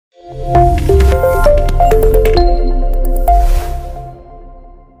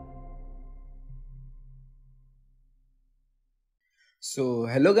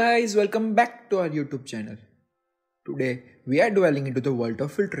Hello guys, welcome back to our YouTube channel. Today we are dwelling into the world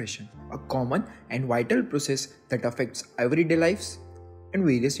of filtration, a common and vital process that affects everyday lives and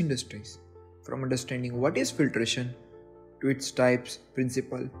various industries. From understanding what is filtration to its types,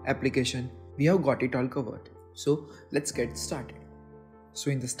 principle, application, we have got it all covered. So let's get started.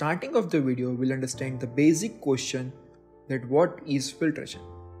 So in the starting of the video, we'll understand the basic question that what is filtration.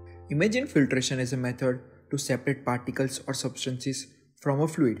 Imagine filtration as a method to separate particles or substances from a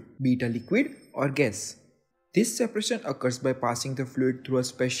fluid, be it a liquid or gas. This separation occurs by passing the fluid through a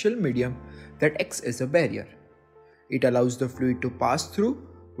special medium that acts as a barrier. It allows the fluid to pass through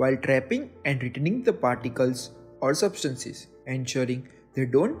while trapping and retaining the particles or substances, ensuring they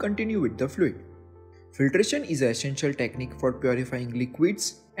don't continue with the fluid. Filtration is an essential technique for purifying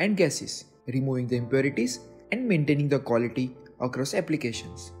liquids and gases, removing the impurities and maintaining the quality across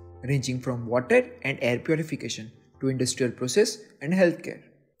applications, ranging from water and air purification to industrial process and healthcare.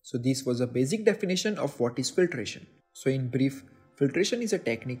 So this was a basic definition of what is filtration. So in brief, filtration is a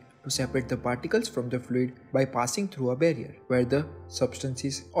technique to separate the particles from the fluid by passing through a barrier, where the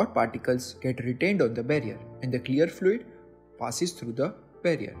substances or particles get retained on the barrier and the clear fluid passes through the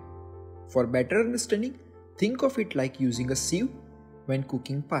barrier. For better understanding, think of it like using a sieve when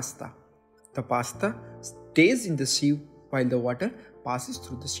cooking pasta. The pasta stays in the sieve while the water passes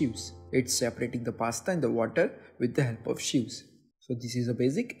through the sieves. It's separating the pasta and the water with the help of sieves. So this is a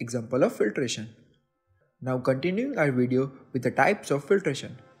basic example of filtration. Now continuing our video with the types of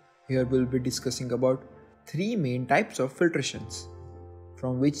filtration. Here we'll be discussing about three main types of filtrations,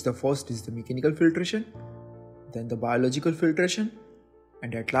 from which the first is the mechanical filtration, then the biological filtration,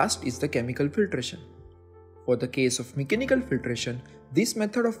 and at last is the chemical filtration. For the case of mechanical filtration, this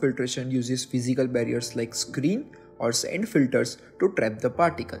method of filtration uses physical barriers like screen or sand filters to trap the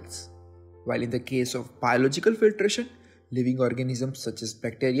particles. While in the case of biological filtration, living organisms such as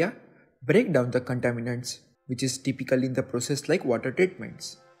bacteria break down the contaminants, which is typically in the process like water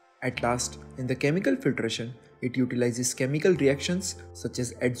treatments. At last, in the chemical filtration, it utilizes chemical reactions such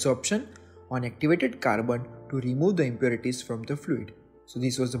as adsorption on activated carbon to remove the impurities from the fluid. So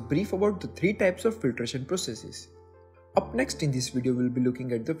this was a brief about the three types of filtration processes. Up next in this video, we'll be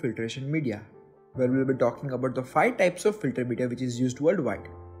looking at the filtration media, where we'll be talking about the 5 types of filter media which is used worldwide,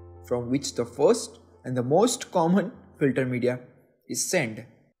 from which the first and the most common filter media is sand.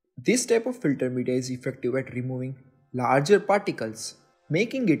 This type of filter media is effective at removing larger particles,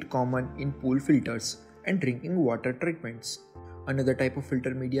 making it common in pool filters and drinking water treatments. Another type of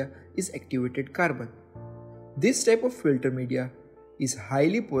filter media is activated carbon. This type of filter media is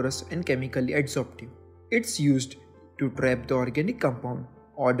highly porous and chemically adsorptive. It's used to trap the organic compound,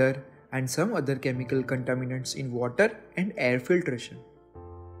 odor, and some other chemical contaminants in water and air filtration.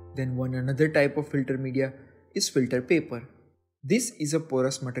 Then another type of filter media is filter paper. This is a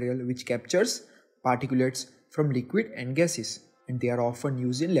porous material which captures particulates from liquid and gases, and they are often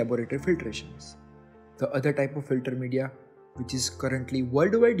used in laboratory filtrations. The other type of filter media, which is currently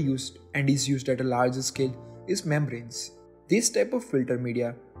worldwide used and is used at a larger scale, is membranes. This type of filter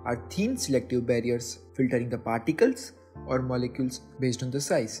media are thin selective barriers filtering the particles or molecules based on the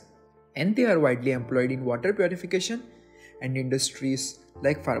size, and they are widely employed in water purification and industries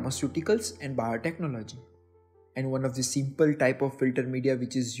like pharmaceuticals and biotechnology. And one of the simple type of filter media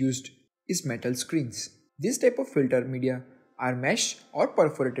which is used is metal screens. This type of filter media are mesh or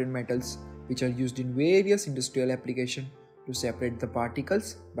perforated metals which are used in various industrial applications to separate the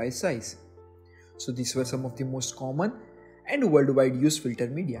particles by size. So these were some of the most common and worldwide used filter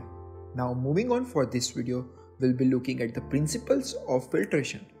media. Now moving on, for this video, we'll be looking at the principles of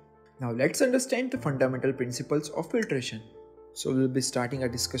filtration. Now let's understand the fundamental principles of filtration. So we'll be starting our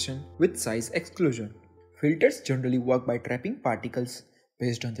discussion with size exclusion. Filters generally work by trapping particles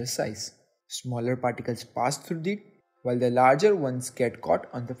based on their size. Smaller particles pass through it, while the larger ones get caught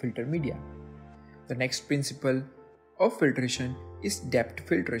on the filter media. The next principle of filtration is depth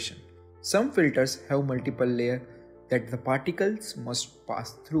filtration. Some filters have multiple layers that the particles must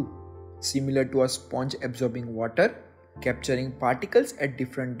pass through. Similar to a sponge absorbing water, capturing particles at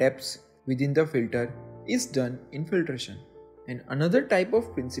different depths within the filter is done in filtration. And another type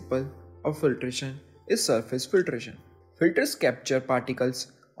of principle of filtration is surface filtration. Filters capture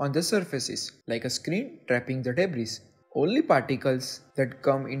particles on the surfaces like a screen trapping the debris. Only particles that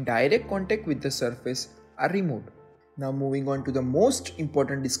come in direct contact with the surface are removed. Now moving on to the most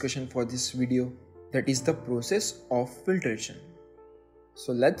important discussion for this video, that is the process of filtration.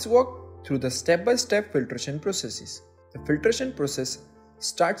 So let's walk through the step-by-step filtration processes. The filtration process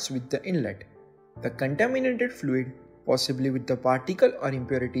starts with the inlet. The contaminated fluid, possibly with the particle or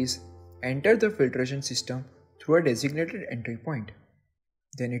impurities, enter the filtration system through a designated entry point.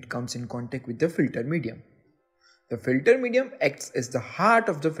 Then it comes in contact with the filter medium. The filter medium acts as the heart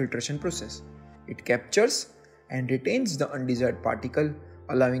of the filtration process. It captures and retains the undesired particle,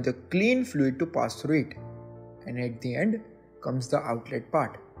 allowing the clean fluid to pass through it. And at the end comes the outlet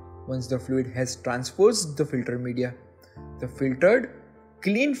part. Once the fluid has transposed the filter media, the filtered,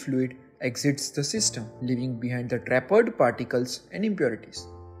 clean fluid exits the system, leaving behind the trapped particles and impurities.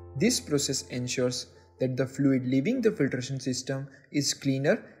 This process ensures that the fluid leaving the filtration system is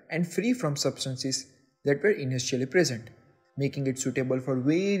cleaner and free from substances that were initially present, making it suitable for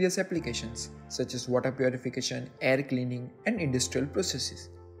various applications such as water purification, air cleaning, and industrial processes.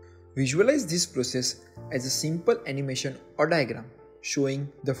 Visualize this process as a simple animation or diagram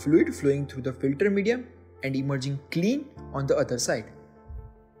showing the fluid flowing through the filter medium and emerging clean on the other side.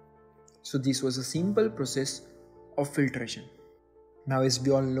 So this was a simple process of filtration. Now, as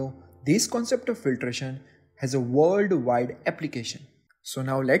we all know, this concept of filtration has a worldwide application. So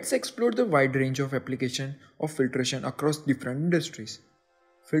now let's explore the wide range of application of filtration across different industries.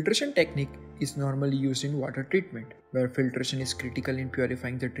 Filtration technique is normally used in water treatment, where filtration is critical in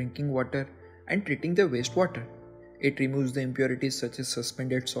purifying the drinking water and treating the wastewater. It removes the impurities such as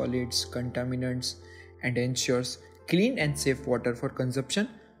suspended solids, contaminants, and ensures clean and safe water for consumption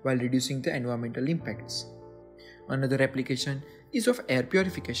while reducing the environmental impacts. Another application is of air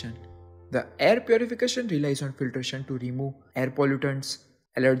purification. The air purification relies on filtration to remove air pollutants,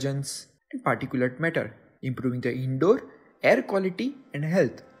 allergens, and particulate matter, improving the indoor air quality and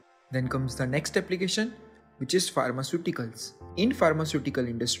health. Then comes the next application, which is pharmaceuticals. In pharmaceutical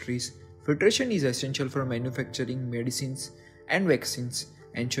industries, filtration is essential for manufacturing medicines and vaccines,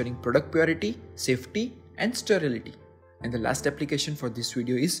 ensuring product purity, safety, and sterility. And the last application for this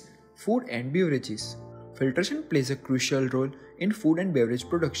video is food and beverages. Filtration plays a crucial role in food and beverage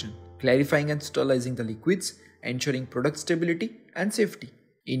production, clarifying and sterilizing the liquids, ensuring product stability and safety.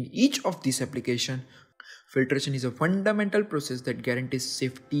 In each of these applications, filtration is a fundamental process that guarantees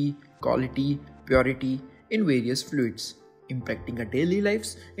safety, quality, purity in various fluids, impacting our daily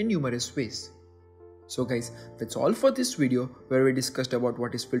lives in numerous ways. So guys, that's all for this video where we discussed about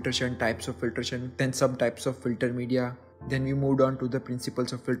what is filtration, types of filtration, then some types of filter media. Then we moved on to the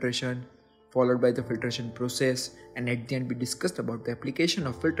principles of filtration, followed by the filtration process, and at the end we discussed about the application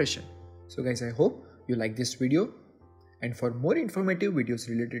of filtration. So guys, I hope you like this video, and for more informative videos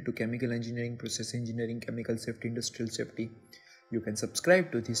related to chemical engineering, process engineering, chemical safety, industrial safety, you can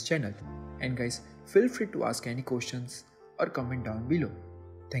subscribe to this channel. And guys, feel free to ask any questions or comment down below.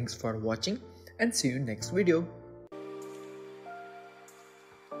 Thanks for watching and see you in next video.